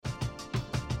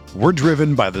We're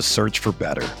driven by the search for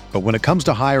better. But when it comes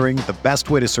to hiring, the best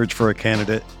way to search for a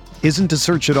candidate isn't to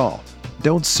search at all.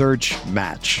 Don't search,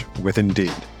 match with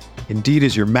Indeed. Indeed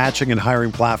is your matching and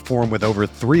hiring platform with over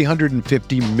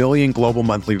 350 million global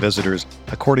monthly visitors,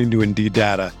 according to Indeed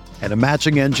data, and a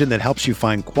matching engine that helps you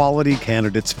find quality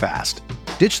candidates fast.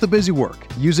 Ditch the busy work.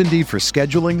 Use Indeed for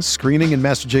scheduling, screening, and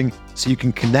messaging so you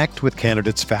can connect with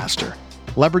candidates faster.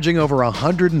 Leveraging over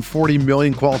 140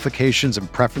 million qualifications and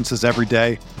preferences every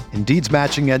day, Indeed's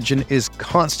matching engine is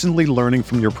constantly learning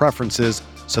from your preferences,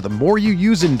 so the more you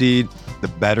use Indeed, the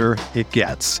better it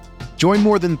gets. Join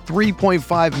more than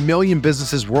 3.5 million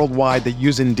businesses worldwide that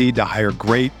use Indeed to hire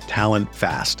great talent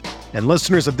fast. And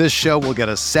listeners of this show will get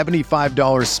a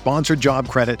 $75 sponsored job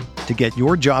credit to get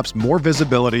your jobs more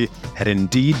visibility at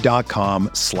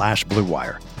Indeed.com/Blue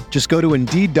Wire. Just go to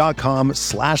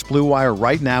Indeed.com/Blue Wire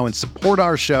right now and support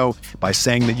our show by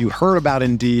saying that you heard about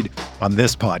Indeed on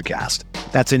this podcast.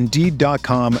 That's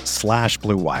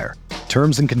Indeed.com/Blue Wire.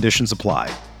 Terms and conditions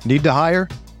apply. Need to hire?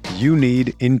 You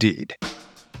need Indeed.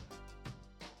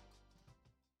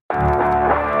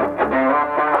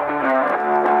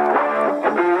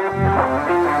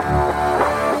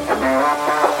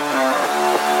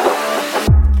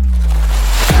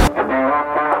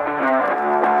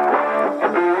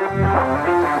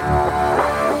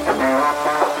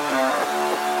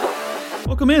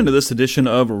 Welcome into this edition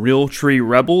of Realtree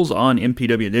Rebels on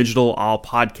MPW Digital, all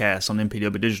podcasts on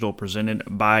MPW Digital presented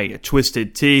by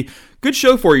Twisted Tea. Good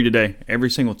show for you today. Every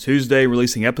single Tuesday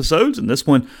releasing episodes, and this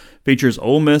one features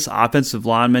Ole Miss offensive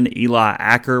lineman Eli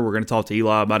Acker. We're going to talk to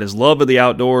Eli about his love of the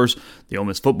outdoors, the Ole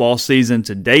Miss football season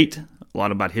to date, a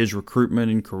lot about his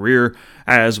recruitment and career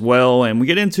as well, and we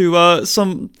get into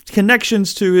some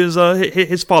connections to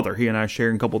his father. He and I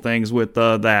sharing a couple things with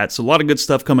that. So a lot of good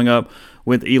stuff coming up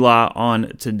with Eli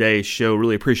on today's show.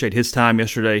 Really appreciate his time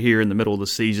yesterday here in the middle of the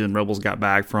season. Rebels got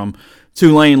back from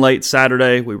Tulane late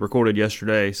Saturday. We recorded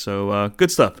yesterday, so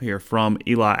good stuff here from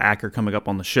Eli Acker coming up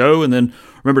on the show. And then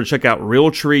remember to check out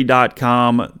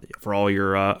Realtree.com for all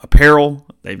your apparel.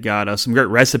 They've got some great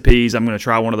recipes. I'm going to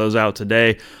try one of those out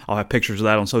today. I'll have pictures of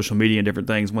that on social media and different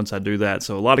things once I do that.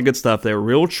 So a lot of good stuff there.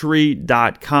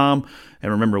 Realtree.com.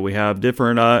 And remember, we have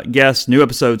different guests, new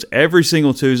episodes every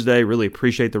single Tuesday. Really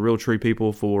appreciate the Realtree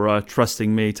people for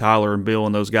trusting me, Tyler and Bill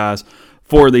and those guys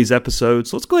for these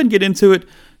episodes. So let's go ahead and get into it.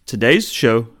 Today's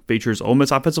show features Ole Miss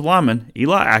offensive lineman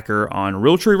Eli Acker on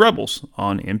Realtree Rebels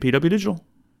on MPW Digital.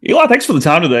 Eli, thanks for the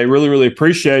time today. Really, really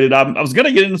appreciate it. I was going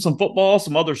to get into some football,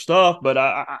 some other stuff, but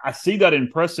I see that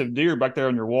impressive deer back there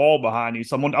on your wall behind you.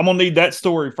 So I'm going to need that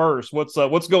story first. What's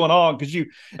going on? Because you're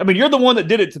the one that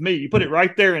did it to me. You put it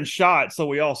right there and shot, so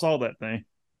we all saw that thing.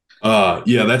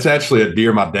 Yeah, that's actually a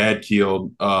deer my dad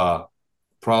killed.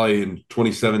 Probably in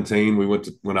 2017, we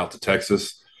went out to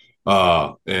Texas,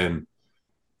 and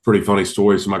pretty funny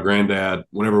story. So my granddad,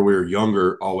 whenever we were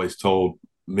younger, always told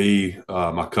me,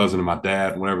 my cousin, and my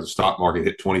dad, whenever the stock market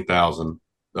hit 20,000,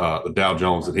 the Dow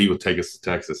Jones, that he would take us to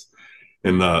Texas.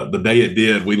 And the day it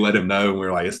did, we let him know, and we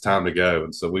were like, it's time to go.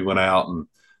 And so we went out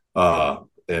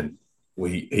and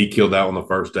he killed that one the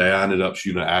first day. I ended up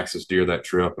shooting an axis deer that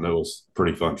trip, and it was a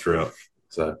pretty fun trip.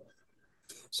 So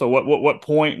what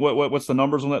point? What's the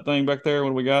numbers on that thing back there?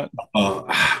 What do we got?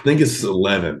 I think it's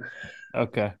 11.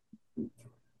 Okay.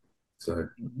 So.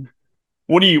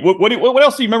 What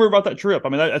else do you remember about that trip? I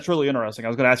mean, that's really interesting. I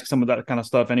was going to ask you some of that kind of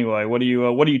stuff anyway. What do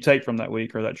you take from that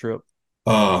week or that trip?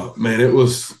 Man, it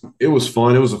was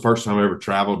fun. It was the first time I ever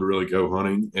traveled to really go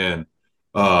hunting, and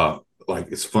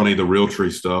it's funny, the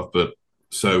Realtree stuff. But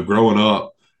so growing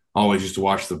up, I always used to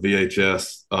watch the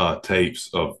VHS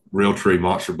tapes of Realtree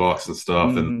monster bucks and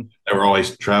stuff, and they were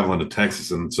always traveling to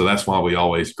Texas, and so that's why we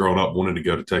always growing up wanted to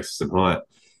go to Texas and hunt.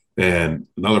 And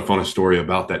another funny story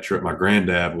about that trip, my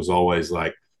granddad was always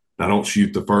like, now don't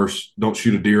shoot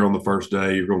a deer on the first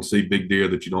day. You're going to see big deer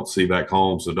that you don't see back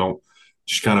home. So don't,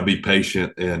 just kind of be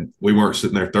patient. And we weren't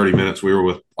sitting there 30 minutes. We were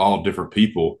with all different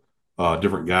people,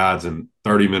 different guides. And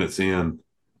 30 minutes in,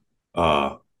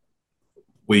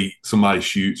 somebody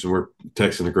shoots, and we're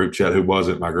texting the group chat. Who was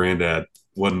it? My granddad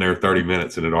wasn't there 30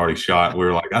 minutes and had already shot. We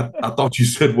were like, I thought you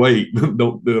said, wait,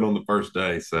 don't do it on the first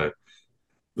day. So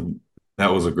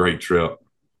that was a great trip.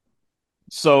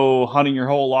 So hunting your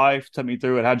whole life, take me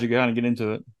through it. How'd you kind of get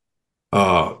into it?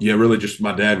 Yeah, really just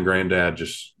my dad and granddad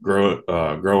just growing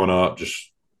up,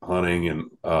 just hunting,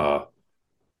 and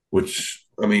which,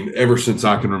 I mean, ever since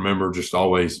I can remember, just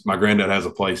always, my granddad has a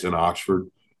place in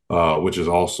Oxford, which is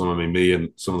awesome. I mean, me and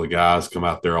some of the guys come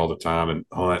out there all the time and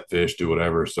hunt, fish, do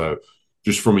whatever. So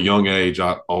just from a young age,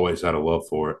 I always had a love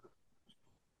for it.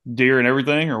 Deer and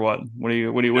everything, or what? What are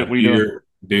you doing?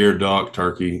 Deer, duck,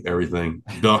 turkey, everything.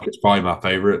 Duck is probably my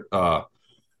favorite.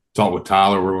 Talked with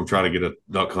Tyler. We're going to try to get a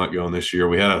duck hunt going this year.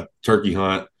 We had a turkey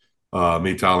hunt,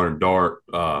 me, Tyler, and Dart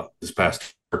this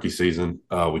past turkey season.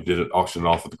 We did it, auctioned it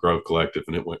off with the Grove Collective,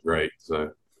 and it went great.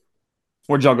 So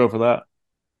Where'd y'all go for that?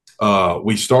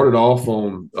 we started off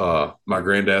on my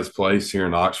granddad's place here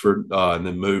in Oxford, and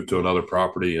then moved to another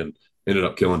property and ended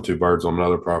up killing two birds on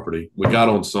another property. We got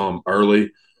on some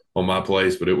early on my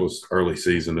place, but it was early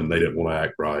season and they didn't want to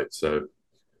act right. So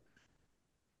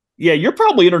Yeah, you're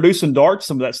probably introducing Dart to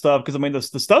some of that stuff because I mean the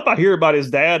stuff I hear about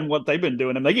his dad and what they've been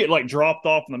doing, and they get like dropped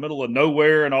off in the middle of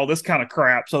nowhere and all this kind of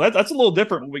crap. So that's a little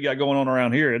different what we got going on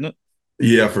around here, isn't it?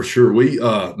 yeah, for sure.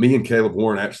 Me and Caleb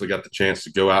Warren actually got the chance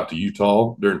to go out to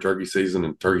Utah during turkey season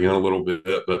and turkey hunt a little bit.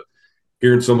 But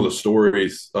hearing some of the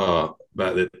stories about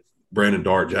that Brandon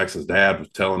Dart, Jackson's dad, was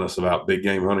telling us about big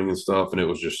game hunting and stuff, and it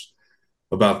was just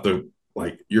about the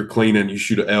like you're cleaning, you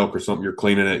shoot an elk or something, you're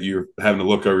cleaning it, you're having to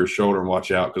look over your shoulder and watch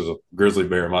out because a grizzly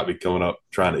bear might be coming up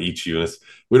trying to eat you. And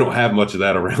we don't have much of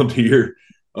that around here,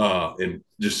 and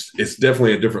just it's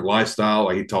definitely a different lifestyle.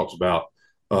 Like he talks about,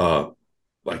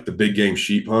 like the big game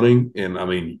sheep hunting, and I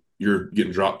mean you're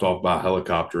getting dropped off by a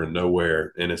helicopter in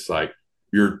nowhere, and it's like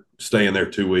you're staying there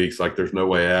 2 weeks, like there's no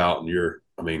way out, and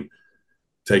I mean,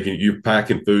 you're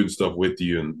packing food and stuff with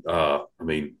you, and I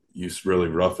mean you really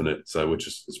roughing it, so which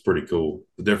is it's pretty cool.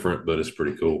 It's different, but it's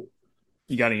pretty cool.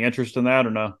 You got any interest in that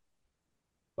or no?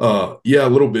 Yeah, a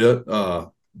little bit.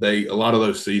 They a lot of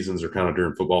those seasons are kind of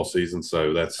during football season,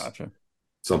 so that's Gotcha.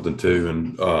 something too.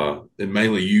 And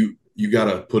mainly you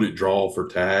got to put it draw for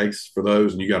tags for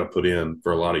those, and you got to put in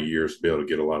for a lot of years to be able to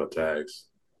get a lot of tags.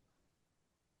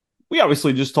 We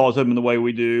obviously just talk to him in the way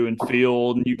we do and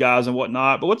field and you guys and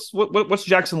whatnot. But what's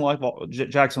Jackson like?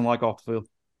 Jackson like off the field?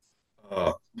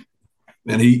 Uh,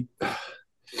 and he's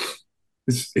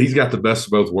got the best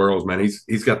of both worlds, man.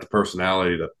 He's got the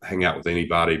personality to hang out with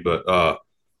anybody, but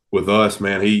with us,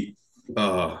 man,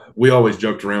 we always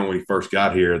joked around when he first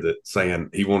got here that saying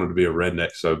he wanted to be a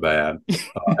redneck so bad.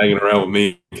 Hanging around with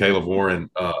me, Caleb Warren.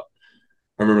 I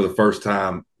remember the first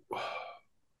time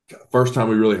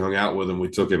we really hung out with him, we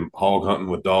took him hog hunting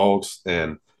with dogs,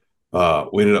 and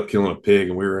we ended up killing a pig,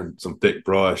 and we were in some thick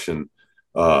brush, and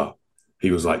he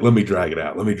was like, "Let me drag it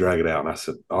out. Let me drag it out." And I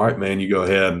said, "All right, man, you go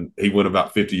ahead." And he went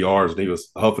about 50 yards, and he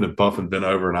was huffing and puffing, bent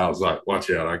over, and I was like,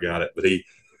 "Watch out, I got it."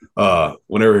 But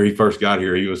whenever he first got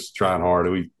here, he was trying hard.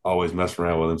 We always messed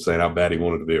around with him, saying how bad he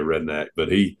wanted to be a redneck. But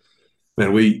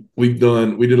man, we did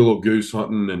a little goose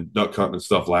hunting and duck hunting and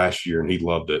stuff last year, and he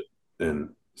loved it.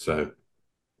 And so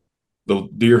the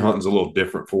deer hunting's a little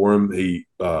different for him.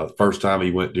 First time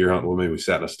he went deer hunting with me, we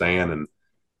sat in a stand, and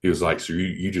he was like, "So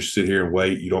you just sit here and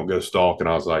wait, you don't go stalk?" And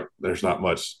I was like, "There's not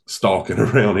much stalking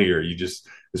around here.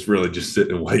 It's really just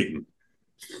sitting and waiting."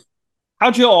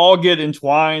 How'd you all get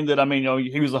entwined? That I mean,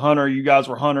 he was a hunter, you guys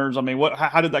were hunters. I mean,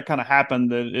 how did that kind of happen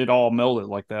that it all melded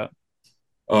like that?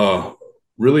 Uh,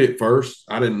 Really, at first,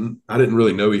 I didn't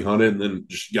really know he hunted, and then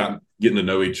just getting to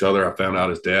know each other. I found out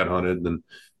his dad hunted, and then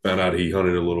found out he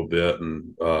hunted a little bit,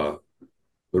 and the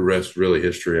rest really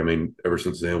history. I mean, ever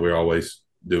since then, we're always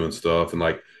doing stuff. And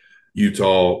like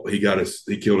Utah, he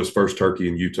killed his first turkey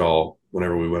in Utah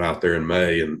whenever we went out there in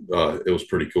May, and it was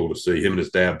pretty cool to see him and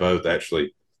his dad both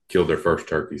actually killed their first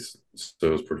turkeys. So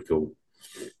it was pretty cool.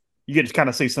 You get to kind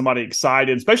of see somebody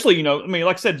excited, especially, I mean,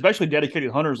 like I said, especially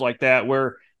dedicated hunters like that,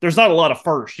 where there's not a lot of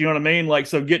first, you know what I mean? Like,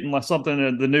 so getting like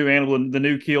something, the new animal, the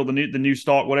new kill, the new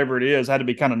stalk, whatever it is, had to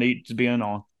be kind of neat to be in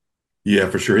on. Yeah,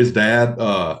 for sure. His dad,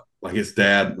 I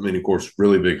mean, of course,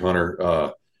 really big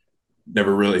hunter.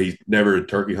 He never had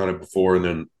turkey hunted before, and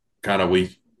then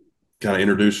we kind of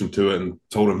introduced him to it and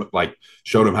told him, like,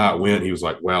 showed him how it went. He was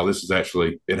like, "Wow, this is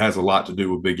actually, it has a lot to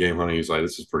do with big game hunting." He's like,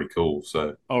 "This is pretty cool."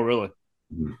 So, Oh, really?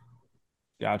 mhm.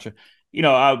 Gotcha.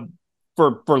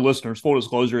 For listeners, full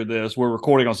disclosure of this, we're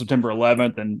recording on September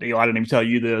 11th, and I didn't even tell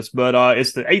you this, but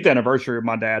it's the 8th anniversary of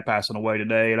my dad passing away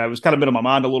today, and I was kind of been in my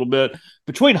mind a little bit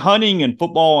between hunting and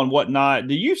football and whatnot.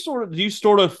 Do you sort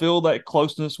of feel that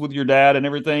closeness with your dad and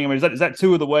everything? I mean, is that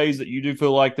two of the ways that you do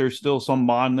feel like there's still some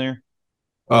bond there?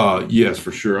 Yes,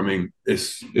 for sure. I mean,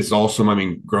 it's awesome. I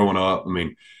mean, growing up, I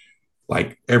mean,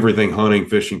 like everything, hunting,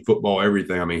 fishing, football,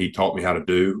 everything. I mean, he taught me how to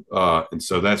do, and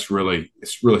so it's really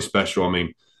special. I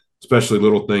mean, especially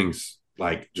little things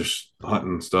like just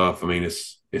hunting and stuff. I mean,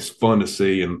 it's fun to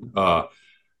see. And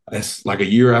it's like a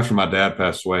year after my dad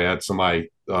passed away, I had somebody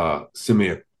send me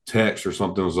a text or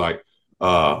something. It was like,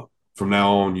 from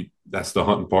now on, that's the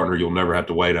hunting partner you'll never have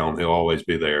to wait on. He'll always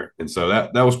be there. And so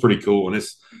that was pretty cool. And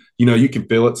it's, you can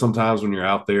feel it sometimes when you're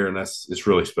out there, and it's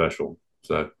really special.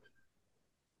 So.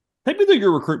 Take me through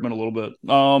your recruitment a little bit.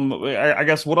 I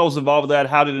guess what was involved with that?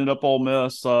 How did it end up Ole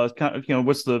Miss? Kind of,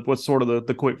 what's sort of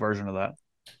the quick version of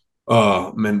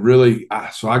that? Man, really,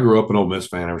 so I grew up an Ole Miss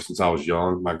fan ever since I was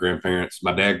young. My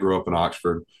dad grew up in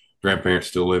Oxford. Grandparents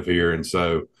still live here, and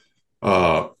so,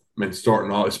 man,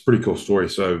 starting off, it's a pretty cool story.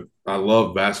 So I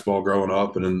loved basketball growing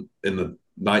up, and in the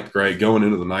ninth grade, going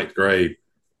into the ninth grade,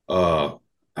 uh,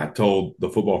 I told the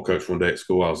football coach one day at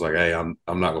school, I was like, "Hey, I'm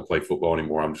not going to play football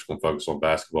anymore. I'm just going to focus on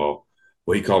basketball."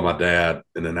 Well, he called my dad,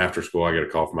 and then after school, I get a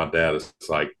call from my dad. It's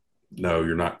like, "No,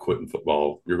 you're not quitting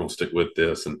football. You're going to stick with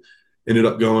this." And ended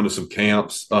up going to some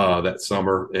camps that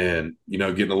summer, and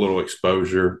getting a little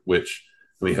exposure, which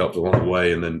helped along the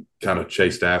way, and then kind of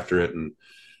chased after it, and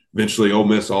eventually Ole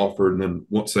Miss offered, and then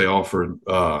once they offered,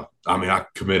 I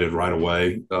committed right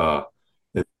away.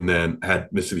 And then had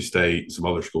Mississippi State and some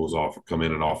other schools come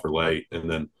in and offer late. And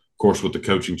then, of course, with the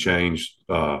coaching change,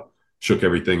 shook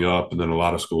everything up. And then a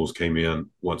lot of schools came in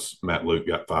once Matt Luke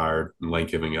got fired and Lane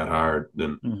Kiffin got hired.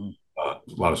 Then a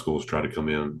lot of schools tried to come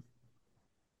in.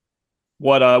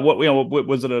 What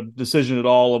was it a decision at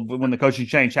all of when the coaching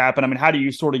change happened? I mean, how do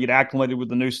you sort of get acclimated with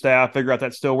the new staff, figure out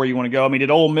that's still where you want to go? I mean,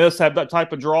 did Ole Miss have that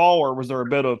type of draw, or was there a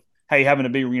bit of, hey, having to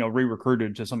be,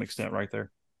 re-recruited to some extent right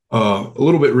there? A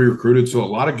little bit re-recruited. So a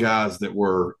lot of guys that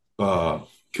were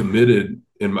committed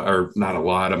or not a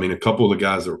lot. I mean, a couple of the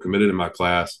guys that were committed in my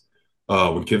class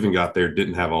when Kiffin got there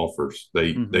didn't have offers.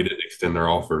 They didn't extend their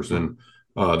offers, and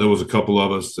there was a couple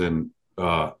of us, and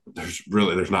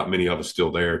there's not many of us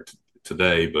still there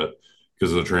today, but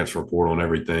because of the transfer portal and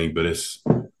everything. But it's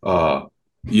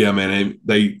yeah, man.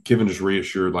 Kiffin just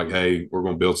reassured like, hey, we're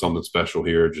going to build something special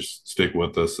here. Just stick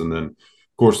with us, and then.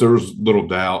 Of course, there was little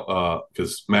doubt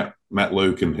because Matt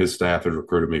Luke and his staff had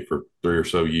recruited me for 3 or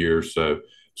so years, so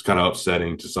it's kind of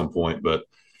upsetting to some point. But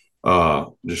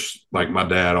just like my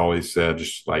dad always said,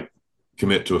 just like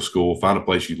commit to a school, find a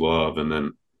place you love, and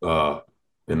then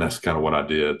and that's kind of what I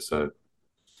did. So,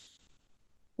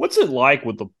 what's it like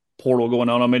with the portal going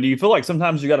on? I mean, do you feel like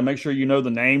sometimes you got to make sure you know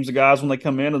the names of guys when they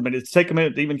come in? I mean, it's take a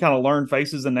minute to even kind of learn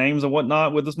faces and names and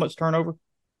whatnot with this much turnover.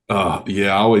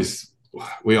 Yeah,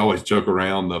 we always joke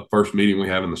around the first meeting we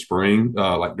have in the spring,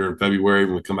 like during February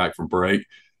when we come back from break.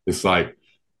 It's like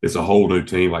it's a whole new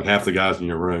team. Like half the guys in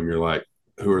your room, you're like,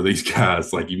 who are these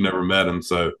guys? Like you've never met them.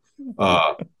 So,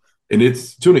 and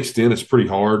it's to an extent, it's pretty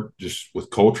hard just with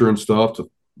culture and stuff to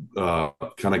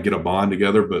kind of get a bond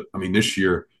together. But I mean, this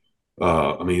year,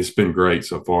 it's been great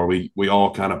so far. We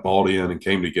all kind of bought in and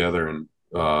came together, and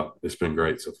it's been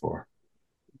great so far.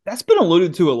 That's been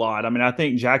alluded to a lot. I mean, I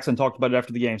think Jackson talked about it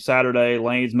after the game Saturday.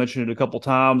 Lane's mentioned it a couple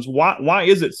times. Why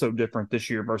is it so different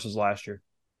this year versus last year?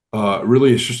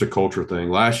 Really, it's just a culture thing.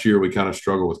 Last year, we kind of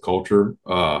struggled with culture,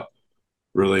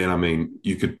 really. And I mean,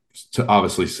 you could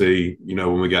obviously see,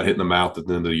 when we got hit in the mouth at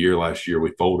the end of the year last year, we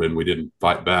folded and we didn't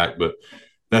fight back. But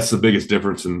that's the biggest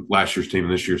difference in last year's team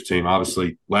and this year's team.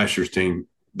 Obviously, last year's team,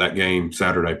 that game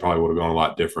Saturday probably would have gone a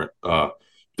lot different.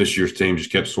 This year's team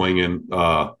just kept swinging.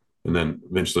 And then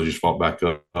eventually just fought back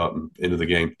up and into the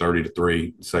game 30-3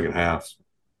 in the second half,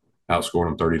 outscored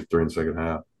them 30-3 in the second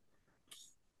half.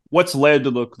 What's led to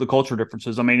the culture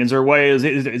differences? I mean, is there a way? Is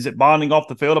it bonding off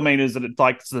the field? I mean, is it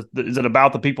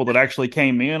about the people that actually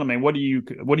came in? I mean, what do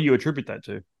you attribute that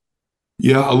to?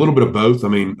 Yeah, a little bit of both. I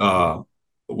mean,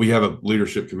 we have a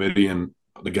leadership committee, and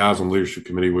the guys on the leadership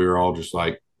committee, we were all just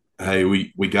like, hey,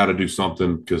 we got to do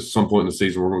something because some point in the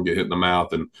season we're going to get hit in the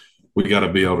mouth, and we got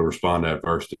to be able to respond to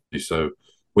adversity. So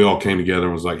we all came together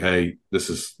and was like, hey, this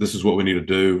is what we need to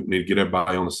do. We need to get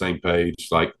everybody on the same page,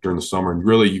 like during the summer. And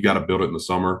really, you got to build it in the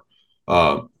summer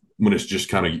when it's just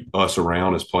kind of us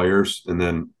around as players. And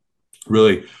then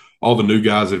really all the new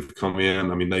guys that have come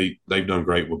in, I mean, they've done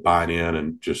great with buying in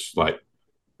and just like,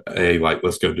 hey, like,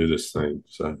 let's go do this thing.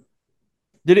 So.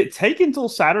 Did it take until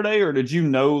Saturday, or did you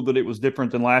know that it was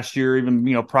different than last year,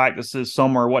 even, practices,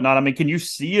 summer or whatnot? I mean, can you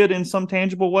see it in some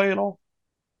tangible way at all?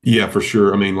 Yeah, for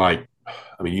sure. I mean,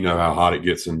 you know how hot it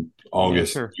gets in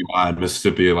August, yeah, sure. July in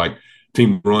Mississippi. Like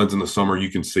team runs in the summer, you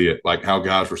can see it. Like how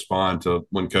guys respond to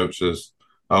when coach says,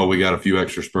 oh, we got a few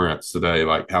extra sprints today.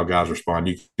 Like how guys respond,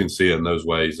 you can see it in those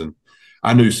ways. And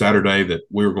I knew Saturday that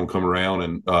we were going to come around,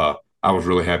 and I was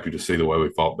really happy to see the way we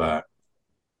fought back.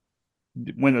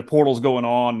 When the portal's going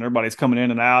on and everybody's coming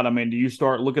in and out, I mean, do you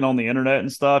start looking on the internet and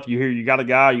stuff? You hear you got a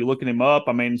guy, you looking him up?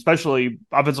 I mean, especially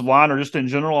offensive line or just in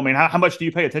general. I mean, how much do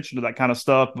you pay attention to that kind of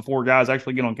stuff before guys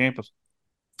actually get on campus?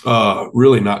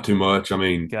 Really not too much. I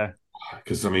mean, okay.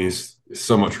 Because I mean, it's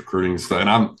so much recruiting stuff,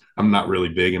 and I'm not really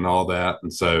big in all that,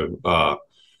 and so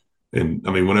And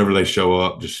I mean, whenever they show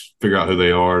up, just figure out who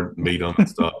they are, meet them and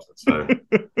stuff. So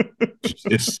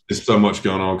it's so much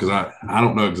going on because I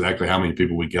don't know exactly how many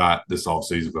people we got this off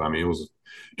season, but I mean, it was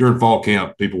during fall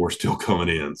camp, people were still coming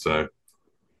in. So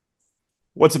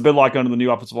What's it been like under the new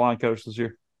offensive line coach this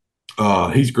year?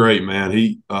 he's great, man.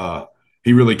 He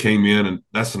really came in, and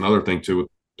that's another thing too with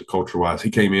the culture wise.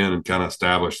 He came in and kind of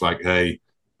established like, hey,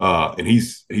 and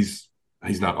he's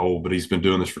not old, but he's been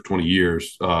doing this for 20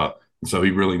 years, and so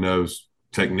he really knows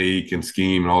technique and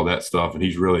scheme and all that stuff, and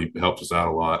he's really helped us out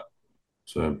a lot.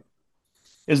 So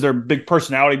Is there a big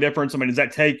personality difference? I mean, does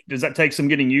that take some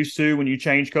getting used to when you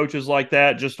change coaches like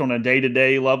that, just on a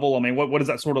day-to-day level? I mean, what is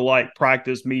that sort of like,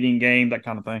 practice, meeting, game, that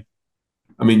kind of thing?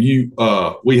 I mean,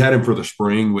 we had him for the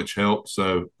spring, which helped.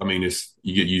 So I mean, it's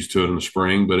you get used to it in the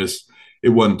spring, but it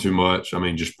wasn't too much. I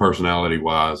mean, just personality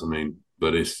wise. I mean,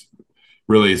 but it's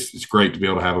great to be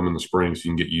able to have them in the spring so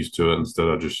you can get used to it instead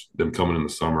of just them coming in the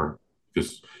summer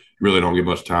because you really don't get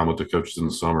much time with the coaches in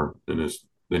the summer, and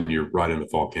then you're right into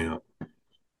fall camp.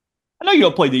 I know you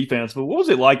don't play defense, but what was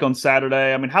it like on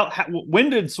Saturday? I mean, when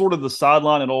did sort of the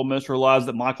sideline at Ole Miss realize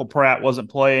that Michael Pratt wasn't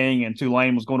playing and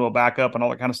Tulane was going to a backup and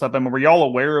all that kind of stuff? I mean, were y'all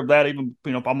aware of that even,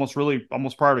 almost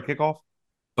prior to kickoff?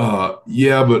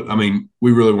 Yeah, but I mean,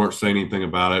 we really weren't saying anything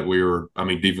about it. I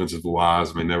mean, defensive wise,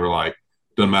 I mean, they were like,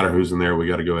 doesn't matter who's in there, we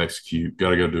got to go execute,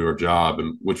 got to go do our job,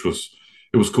 and it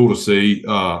was cool to see.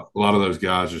 A lot of those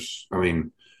guys just, I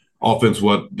mean, offense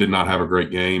did not have a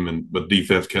great game, but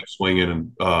defense kept swinging,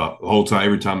 and the whole time,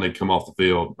 every time they'd come off the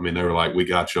field, I mean, they were like, "We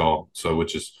got y'all." So,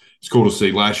 it's cool to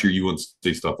see. Last year, you wouldn't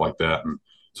see stuff like that, and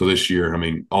so this year, I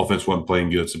mean, offense wasn't playing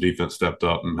good, so defense stepped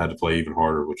up and had to play even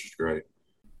harder, which is great.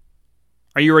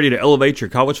 Are you ready to elevate your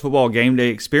college football game day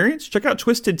experience? Check out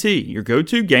Twisted Tea, your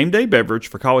go-to game day beverage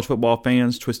for college football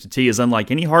fans. Twisted Tea is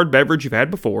unlike any hard beverage you've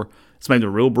had before. It's made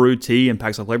with real brewed tea and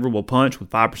packs a flavorful punch with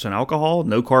 5% alcohol,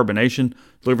 no carbonation,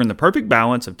 delivering the perfect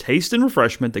balance of taste and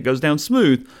refreshment that goes down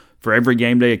smooth for every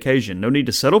game day occasion. No need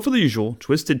to settle for the usual.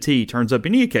 Twisted Tea turns up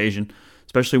any occasion,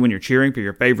 especially when you're cheering for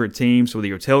your favorite teams, whether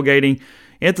you're tailgating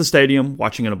at the stadium,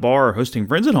 watching at a bar, or hosting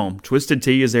friends at home. Twisted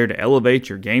Tea is there to elevate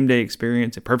your game day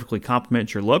experience. It perfectly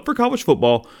complements your love for college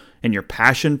football and your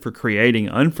passion for creating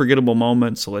unforgettable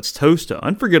moments. So let's toast to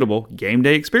unforgettable game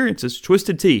day experiences.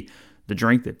 Twisted Tea, the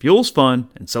drink that fuels fun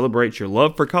and celebrates your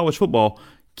love for college football.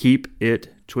 Keep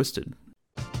it twisted.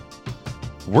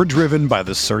 We're driven by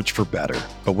the search for better.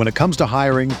 But when it comes to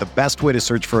hiring, the best way to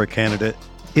search for a candidate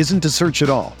isn't to search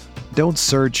at all. Don't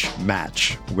search,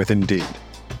 match with Indeed.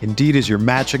 Indeed is your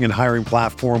matching and hiring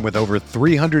platform with over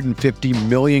 350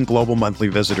 million global monthly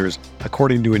visitors,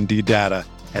 according to Indeed data,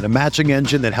 and a matching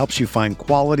engine that helps you find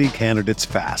quality candidates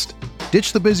fast.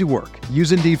 Ditch the busy work.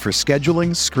 Use Indeed for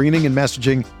scheduling, screening, and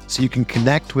messaging so you can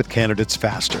connect with candidates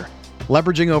faster.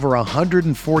 Leveraging over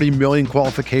 140 million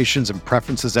qualifications and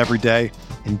preferences every day,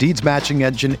 Indeed's matching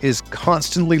engine is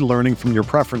constantly learning from your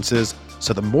preferences,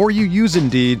 so the more you use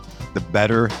Indeed, the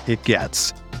better it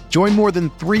gets. Join more than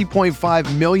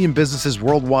 3.5 million businesses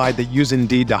worldwide that use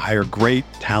Indeed to hire great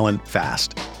talent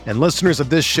fast. And listeners of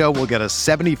this show will get a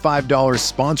 $75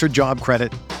 sponsored job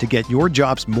credit to get your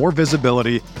jobs more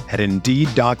visibility at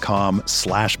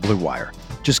Indeed.com/Blue Wire.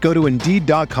 Just go to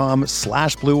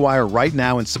Indeed.com/Blue Wire right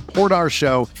now and support our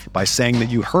show by saying that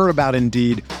you heard about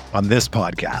Indeed on this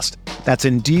podcast. That's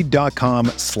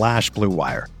Indeed.com/Blue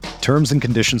Wire. Terms and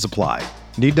conditions apply.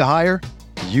 Need to hire?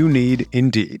 You need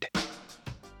Indeed.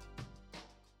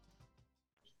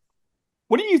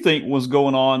 What do you think was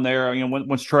going on there?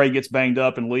 Once Trey gets banged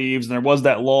up and leaves, and there was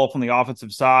that lull from the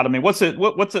offensive side. I mean, what's it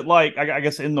like? I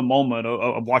guess in the moment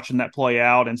of watching that play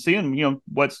out and seeing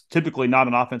what's typically not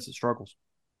an offense that struggles.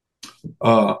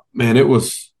 Man, it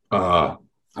was. I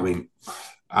mean,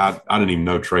 I didn't even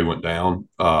know Trey went down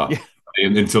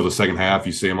until the second half.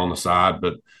 You see him on the side,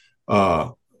 but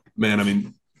man, I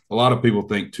mean, a lot of people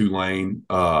think Tulane.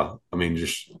 I mean,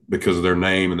 just because of their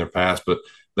name and their past, but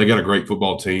they got a great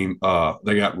football team.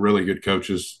 They got really good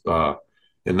coaches,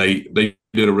 and they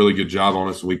did a really good job on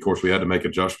us. Of course, we had to make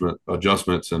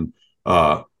adjustments and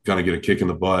kind of get a kick in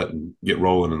the butt and get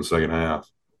rolling in the second half.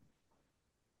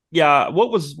 Yeah, what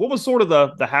was sort of the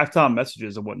halftime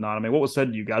messages and whatnot? I mean, what was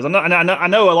said to you guys? I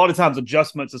know a lot of times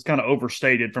adjustments is kind of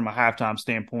overstated from a halftime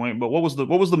standpoint, but what was the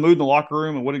mood in the locker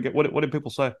room, and what did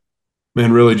people say?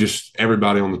 Man, really just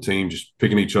everybody on the team just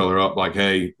picking each other up like,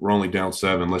 hey, we're only down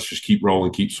 7. Let's just keep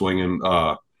rolling, keep swinging.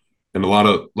 And a lot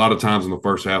of times in the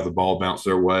first half, the ball bounced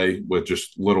their way with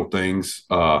just little things.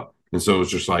 And so it was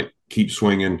just like, keep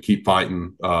swinging, keep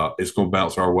fighting. It's going to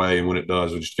bounce our way. And when it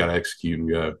does, we just got to execute and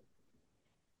go.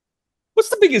 What's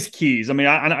the biggest keys? I mean,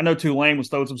 I know Tulane was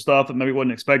throwing some stuff that maybe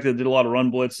wasn't expected. Did a lot of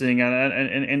run blitzing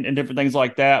and different things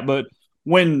like that. But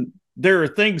when there are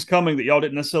things coming that y'all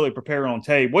didn't necessarily prepare on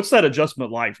tape, what's that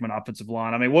adjustment like from an offensive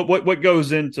line? I mean, what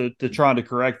goes into trying to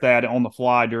correct that on the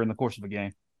fly during the course of a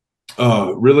game?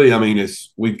 Really, I mean,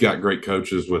 we've got great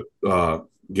coaches with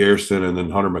Garrison and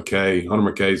then Hunter McKay.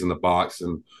 Hunter McKay's in the box,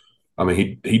 and I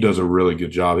mean, he does a really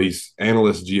good job. He's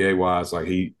analyst GA wise, like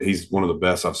he's one of the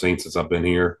best I've seen since I've been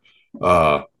here.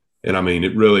 Uh, and I mean,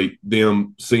 it really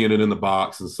them seeing it in the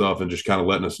box and stuff, and just kind of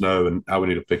letting us know and how we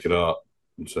need to pick it up.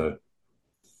 And so,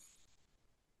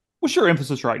 What's your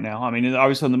emphasis right now? I mean,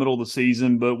 obviously in the middle of the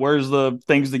season, but where's the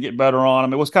things to get better on? I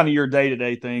mean, what's kind of your day to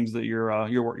day things that you're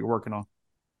working on?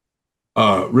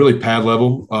 really pad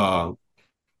level.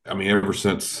 I mean, ever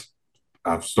since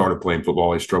I've started playing football, I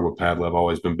always struggled with pad level,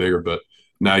 always been bigger, but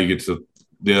now you get to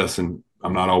this, and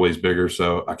I'm not always bigger,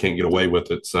 so I can't get away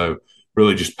with it. So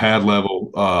really, just pad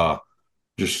level.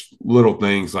 Just little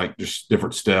things like just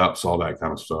different steps, all that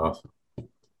kind of stuff.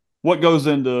 What goes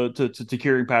into to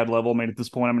carrying pad level? I mean, at this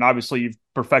point, I mean, obviously you've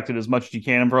perfected as much as you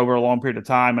can for over a long period of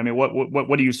time. I mean,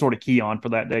 what do you sort of key on for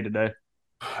that day to day?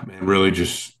 Man, really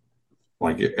just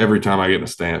like every time I get in a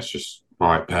stance, just all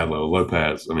right, pad low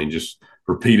pads. I mean, just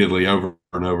repeatedly over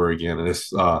and over again. And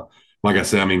it's like I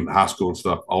said, I mean, high school and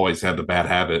stuff always had the bad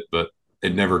habit, but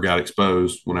it never got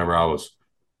exposed whenever I was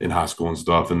in high school and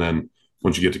stuff. And then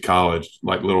once you get to college,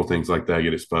 like little things like that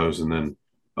get exposed. And then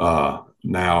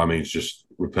now, I mean, it's just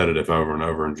repetitive over and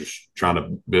over and just trying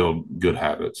to build good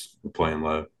habits of playing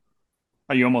low.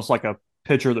 Are you almost like a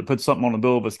pitcher that puts something on the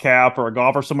bill of his cap, or a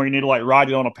golfer somewhere you need to like write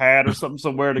it on a pad or something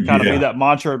somewhere to kind of be Yeah. that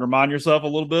mantra and remind yourself a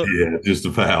little bit? Yeah. Just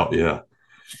about. Yeah.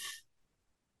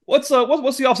 What's the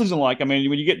offseason like? I mean,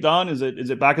 when you get done, is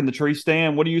it back in the tree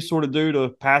stand? What do you sort of do to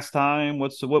pass time?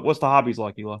 What's the hobbies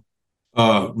like, Eli?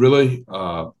 Really,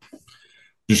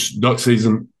 just duck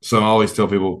season. So I always tell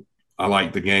people I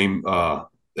like the game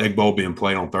Egg Bowl being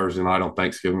played on Thursday night on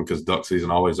Thanksgiving because duck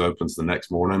season always opens the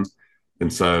next morning.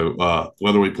 And so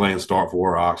whether we play in Starkville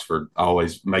or Oxford, I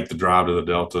always make the drive to the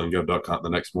Delta and go duck hunt the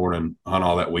next morning, hunt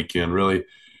all that weekend. Really,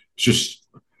 it's just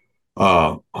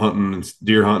hunting and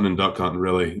deer hunting and duck hunting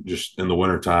really just in the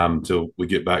wintertime until we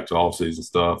get back to off season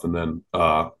stuff. And then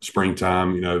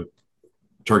springtime,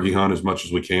 turkey hunt as much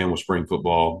as we can with spring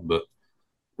football, but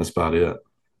that's about it.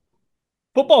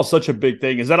 Football is such a big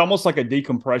thing. Is that almost like a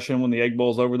decompression when the Egg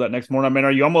Bowl's over that next morning? I mean,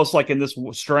 are you almost like in this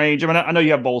strange? I mean, I know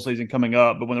you have bowl season coming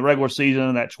up, but when the regular season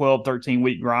and that 12,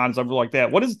 13-week grind is over like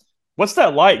that, what's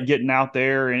that like getting out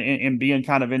there and being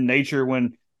kind of in nature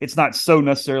when it's not so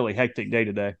necessarily hectic day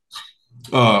to day?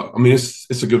 I mean,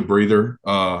 it's a good breather.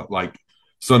 Like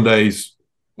Sundays,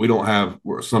 we don't have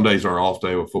Sundays are off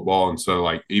day with football, and so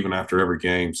like even after every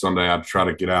game, Sunday I'd try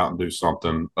to get out and do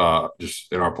something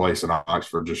just in our place in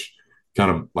Oxford, just kind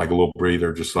of like a little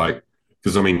breather, just like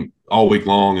because I mean all week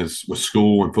long is with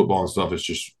school and football and stuff. It's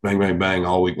just bang bang bang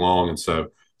all week long, and so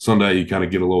Sunday you kind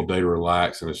of get a little day to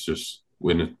relax, and it's just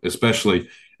when especially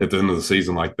at the end of the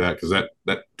season like that because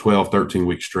that 12, 13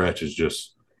 week stretch is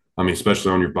just I mean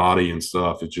especially on your body and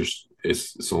stuff.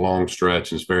 It's a long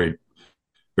stretch and it's very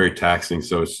very taxing.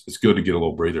 So it's good to get a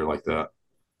little breather like that.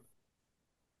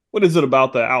 What is it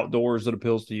about the outdoors that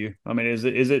appeals to you? I mean, is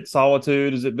it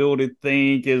solitude? Is it ability to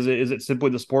think? Is it simply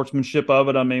the sportsmanship of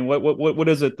it? I mean, what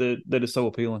is it that is so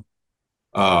appealing?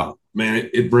 Man,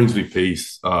 it brings me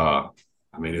peace. I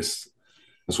mean, that's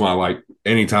why I like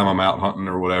anytime I'm out hunting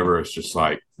or whatever. It's just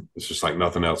like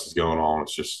nothing else is going on.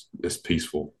 It's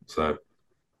peaceful. So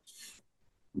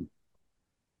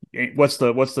What's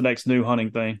the next new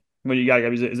hunting thing? What do you got?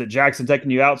 Is it Jackson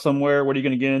taking you out somewhere? What are you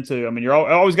going to get into? I mean, you're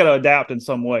always got to adapt in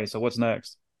some way. So what's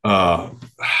next? uh,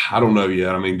 I don't know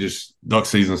yet. I mean, just duck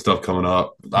season stuff coming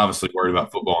up. Obviously worried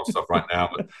about football and stuff right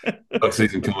now, but duck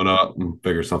season coming up and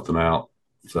figure something out.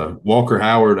 So Walker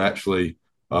Howard actually,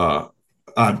 I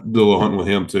do a little hunting with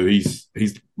him too. He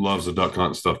loves the duck hunt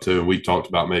and stuff too. And we talked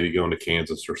about maybe going to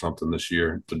Kansas or something this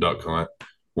year to duck hunt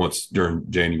once during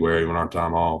January when our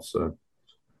time off. So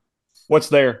What's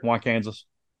there? Why Kansas?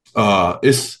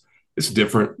 it's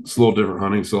different. It's a little different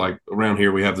hunting. So like around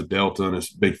here we have the Delta and it's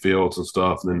big fields and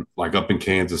stuff. And then like up in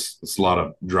Kansas, it's a lot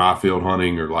of dry field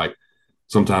hunting or like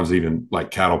sometimes even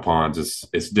like cattle ponds.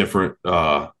 It's different.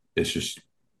 It's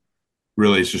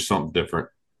just something different.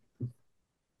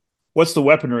 What's the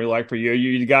weaponry like for you? Are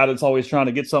you the guy that's always trying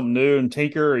to get something new and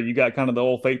tinker, or you got kind of the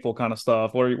old faithful kind of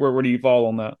stuff? Where do you fall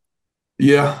on that?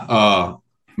 Yeah. I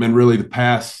mean, really the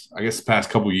past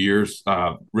couple of years,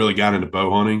 really got into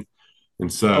bow hunting. And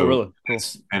Oh, so really? Cool.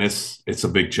 it's a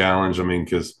big challenge. I mean,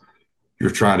 because you're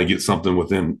trying to get something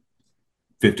within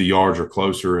 50 yards or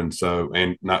closer. And so,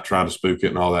 and not trying to spook it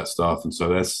and all that stuff. And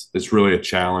so it's really a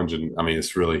challenge. And I mean,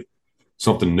 it's really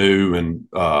something new. And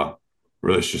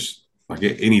really, it's just like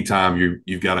anytime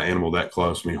you've got an animal that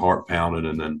close, I mean, heart pounding,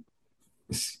 and then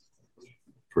it's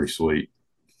pretty sweet.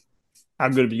 How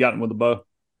good have you gotten with the bow?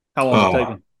 How long has it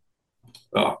taken?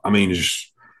 I mean,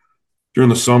 just during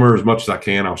the summer, as much as I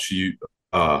can, I'll shoot.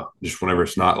 Just whenever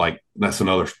it's not like, that's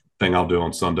another thing I'll do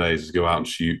on Sundays is go out and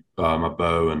shoot my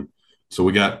bow. And so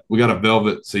we got a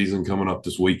velvet season coming up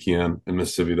this weekend in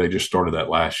Mississippi. They just started that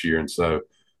last year, and so I'm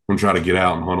gonna try to get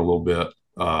out and hunt a little bit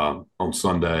on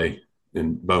Sunday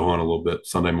and bow hunt a little bit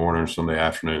Sunday morning or Sunday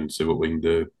afternoon and see what we can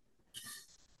do.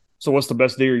 So what's the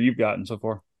best deer you've gotten so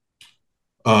far?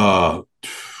 I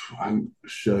can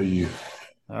show you.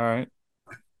 All right.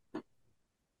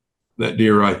 That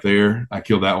deer right there, I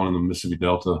killed that one in the Mississippi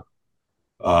Delta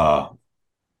a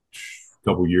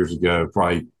couple years ago,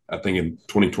 probably I think in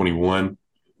 2021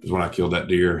 is when I killed that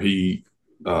deer.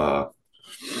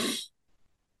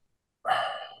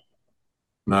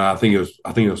 No, I think it was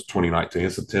 2019.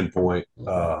 It's a 10-point.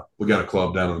 We got a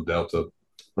club down in the Delta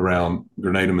around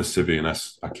Grenada, Mississippi, and I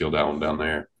killed that one down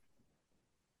there.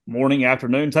 Morning,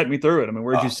 afternoon, take me through it. I mean,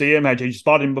 where'd you see him? Had you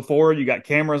spotted him before? You got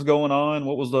cameras going on?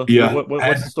 What was the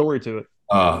what's the story to it?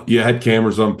 I had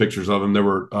cameras on, pictures of him. There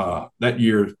were that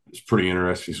year is pretty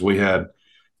interesting. So we had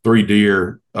 3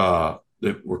 deer that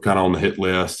were kind of on the hit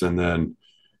list, and then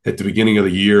at the beginning of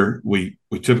the year, we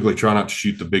typically try not to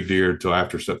shoot the big deer until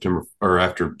after September or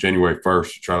after January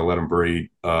 1st to try to let them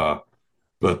breed.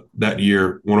 But that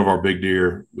year, one of our big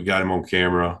deer, we got him on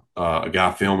camera. A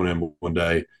guy filming him one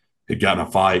day had gotten a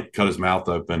fight, cut his mouth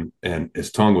open, and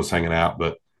his tongue was hanging out.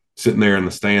 But sitting there in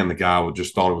the stand, the guy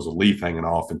just thought it was a leaf hanging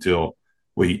off until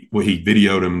he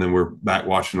videoed him. And then we're back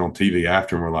watching on TV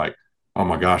after, and we're like, oh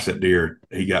my gosh, that deer,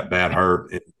 he got bad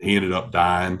hurt. He ended up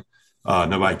dying.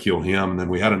 Nobody killed him. And then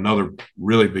we had another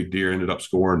really big deer ended up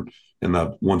scoring in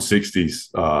the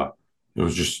 160s. It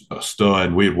was just a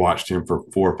stud. We had watched him for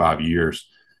 4 or 5 years.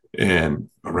 And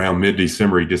around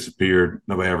mid-December, he disappeared.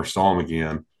 Nobody ever saw him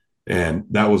again. And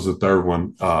that was the third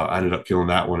one. I ended up killing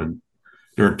that one. And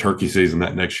during turkey season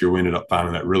that next year, we ended up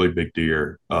finding that really big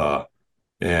deer.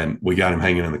 And we got him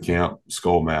hanging in the camp,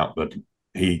 skull mount. But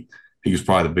he was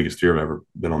probably the biggest deer I've ever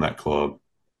been on that club.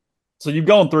 So you've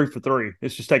gone 3 for 3.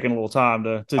 It's just taking a little time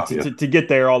to get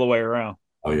there all the way around.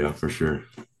 Oh yeah, for sure.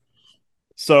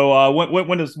 So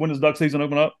when does duck season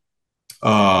open up?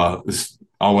 It's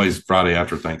always Friday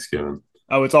after Thanksgiving.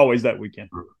 Oh, it's always that weekend.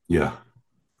 Yeah.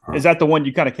 Is that the one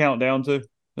you kind of count down to?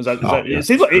 Is that Yeah. It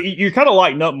seems like you're kind of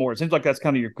lighting up more. It seems like that's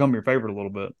kind of your favorite a little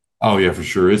bit. Oh yeah, for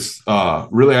sure. It's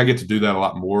really, I get to do that a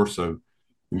lot more. So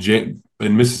in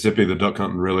Mississippi, the duck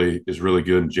hunting is really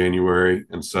good in January,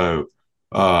 and so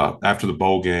after the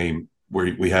bowl game,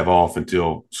 we have off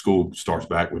until school starts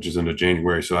back, which is into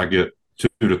January. So I get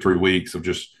 2 to 3 weeks of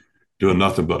just doing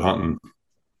nothing but hunting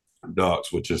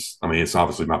ducks, which is, I mean, it's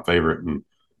obviously my favorite, and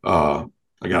I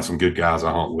got some good guys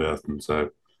I hunt with, and so.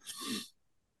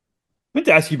 I meant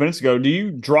to ask you minutes ago, do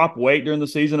you drop weight during the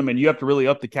season? I mean, you have to really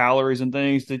up the calories and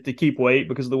things to keep weight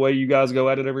because of the way you guys go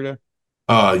at it every day?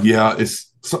 Yeah,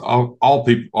 it's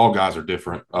all guys are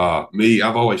different. Me,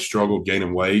 I've always struggled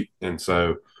gaining weight. And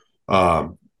so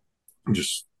I'm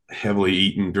just heavily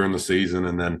eating during the season.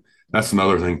 And then that's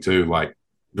another thing too, like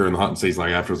during the hunting season,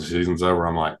 like after the season's over,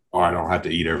 I'm like, all right, I don't have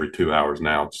to eat every 2 hours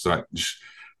now. So just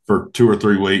for 2 or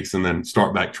 3 weeks and then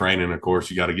start back training. Of course,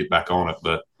 you got to get back on it.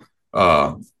 But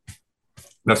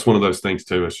that's one of those things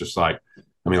too. It's just like,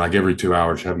 I mean, like every 2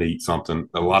 hours, having to eat something,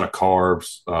 a lot of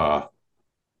carbs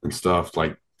and stuff,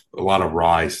 like a lot of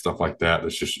rice, stuff like that.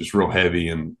 It's real heavy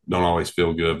and don't always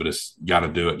feel good, but it's got to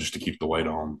do it just to keep the weight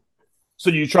on. So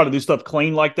do you try to do stuff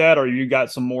clean like that, or you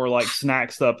got some more like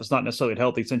snack stuff that's not necessarily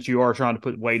healthy since you are trying to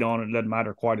put weight on? It doesn't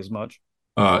matter quite as much.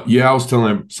 Yeah, I was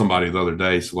telling somebody the other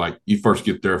day. So like you first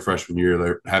get there freshman year,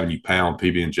 they're having you pound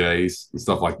PB&Js and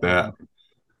stuff like that.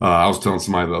 I was telling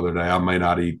somebody the other day, I may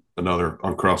not eat another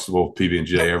Uncrustable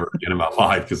PB&J ever again in my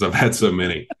life because I've had so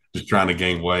many just trying to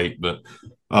gain weight. But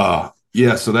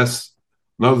yeah, so that's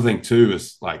another thing too,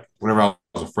 is like whenever I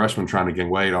was a freshman trying to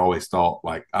gain weight, I always thought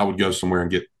like I would go somewhere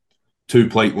and get 2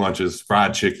 plate lunches,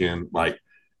 fried chicken, like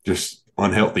just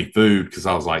unhealthy food, because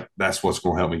I was like, that's what's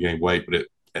going to help me gain weight. But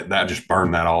that just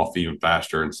burned that off even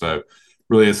faster. And so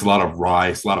really it's a lot of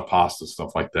rice, a lot of pasta,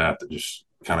 stuff like that just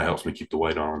kind of helps me keep the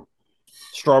weight on.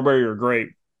 Strawberry or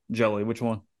grape jelly? Which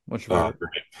one? What's your favorite?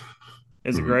 Grape.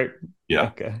 Is it grape? Yeah.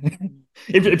 Okay.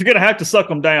 if you're gonna have to suck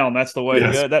them down, that's the way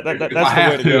to go. That's the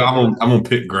way to go. I'm gonna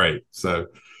pick grape. So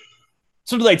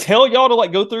So do they tell y'all to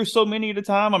like go through so many at a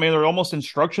time? I mean, are there almost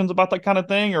instructions about that kind of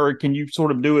thing, or can you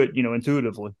sort of do it,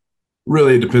 intuitively?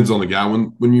 Really, it depends on the guy.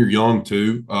 When you're young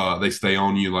too, they stay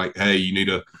on you like, hey, you need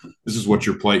to. This is what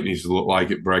your plate needs to look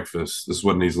like at breakfast. This is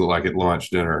what it needs to look like at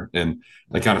lunch, dinner, and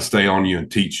they kind of stay on you and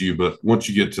teach you. But once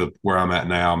you get to where I'm at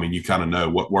now, I mean, you kind of know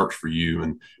what works for you,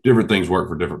 and different things work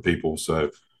for different people.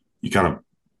 So you kind of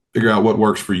figure out what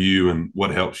works for you and what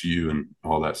helps you and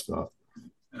all that stuff.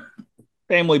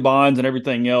 Family bonds and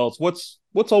everything else. What's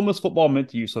Ole Miss football meant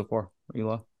to you so far,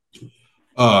 Eli?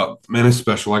 Man, it's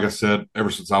special. Like I said, ever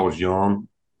since I was young,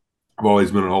 I've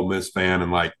always been an Ole Miss fan,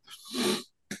 and like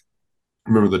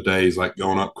remember the days like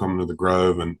going up, coming to the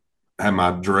Grove, and had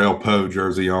my Jarrell Poe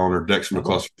jersey on or Dexter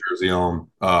McCluster jersey on.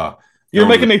 You're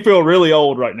making me feel really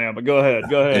old right now, but go ahead.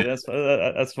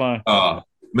 And, That's fine.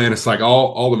 Man, it's like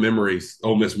all the memories,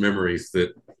 Ole Miss memories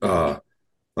that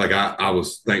like I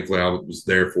was thankfully I was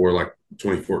there for, like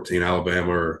 2014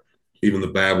 Alabama, or even the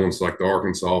bad ones like the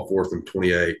Arkansas 4th and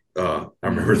 28. I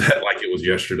remember that like it was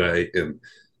yesterday, and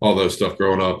all those stuff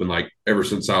growing up. And like ever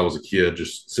since I was a kid,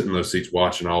 just sitting in those seats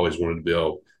watching, I always wanted to be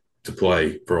able to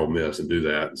play for Ole Miss and do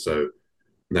that. So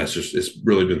that's just, it's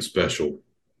really been special.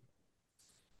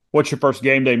 What's your first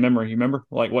game day memory? You remember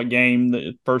like what game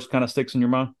that first kind of sticks in your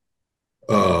mind?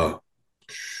 Uh,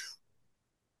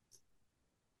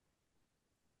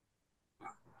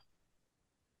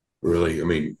 Really, I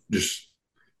mean, just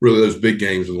really those big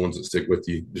games are the ones that stick with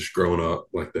you, just growing up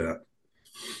like that.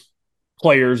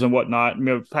 Players and whatnot.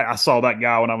 I saw that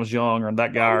guy when I was young, or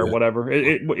that guy, Oh, or yeah. whatever.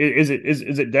 Is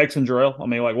it Dex and Jarrell? I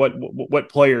mean, like what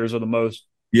players are the most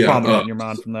Yeah. prominent in your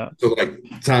mind from that? So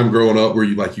like time growing up where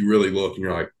you really look and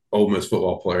you're like Ole Miss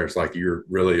football players, like you're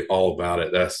really all about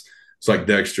it. It's like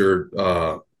Dexter,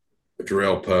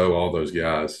 Jarrell Poe, all those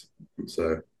guys.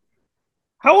 So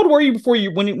How old were you before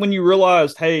when you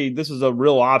realized, hey, this is a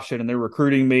real option and they're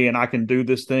recruiting me and I can do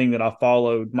this thing that I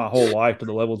followed my whole life to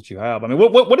the level that you have? I mean,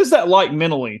 what is that like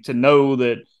mentally to know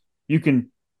that you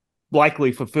can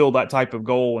likely fulfill that type of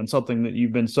goal and something that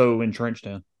you've been so entrenched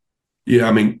in? yeah,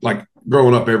 I mean, like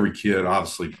growing up, every kid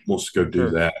obviously wants to go do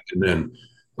Sure. that, and then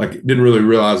like didn't really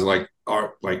realize like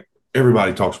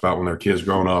everybody talks about when their kids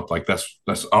growing up, like that's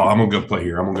oh, I'm gonna go play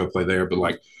here, I'm gonna go play there, but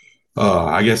like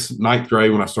I guess ninth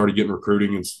grade when I started getting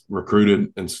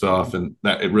recruited and stuff, and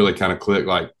that it really kind of clicked.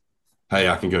 Like, hey,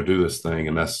 I can go do this thing,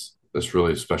 and that's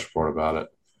really a special part about it.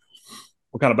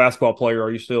 What kind of basketball player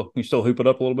are you still? Can you still hoop it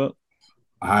up a little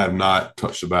I have not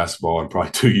touched a basketball in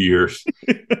probably 2 years.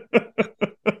 bit?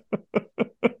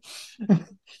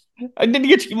 I need to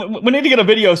get you. We need to get a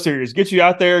video series. Get you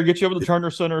out there. Get you over to the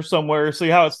Turner Center somewhere. See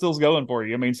how it still's going for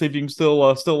you. I mean, see if you can still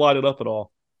light it up at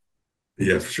all.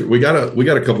 Yeah, for sure. We got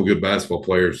a couple good basketball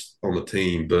players on the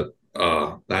team, but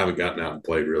I haven't gotten out and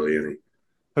played really any.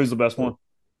 Who's the best one?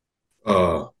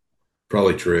 Uh,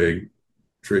 Probably Trig.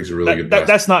 Trig's a really That, good that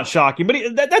basketball. that's not shocking, but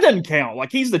that doesn't count.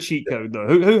 Like he's the cheat code though.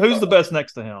 Who's the best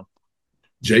next to him?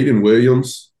 Jaden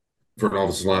Williams for an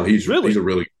offensive line. He's Really? a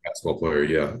really good basketball player.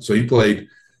 Yeah, so he played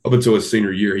up until his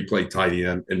senior year. He played tight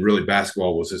end, and really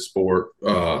basketball was his sport.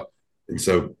 And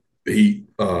so he's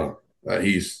a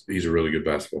really good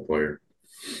basketball player.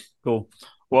 Cool.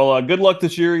 Well, good luck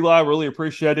this year, Eli. Really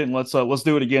appreciate it, and let's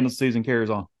do it again as the season carries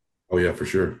on. Oh yeah, for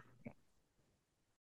sure.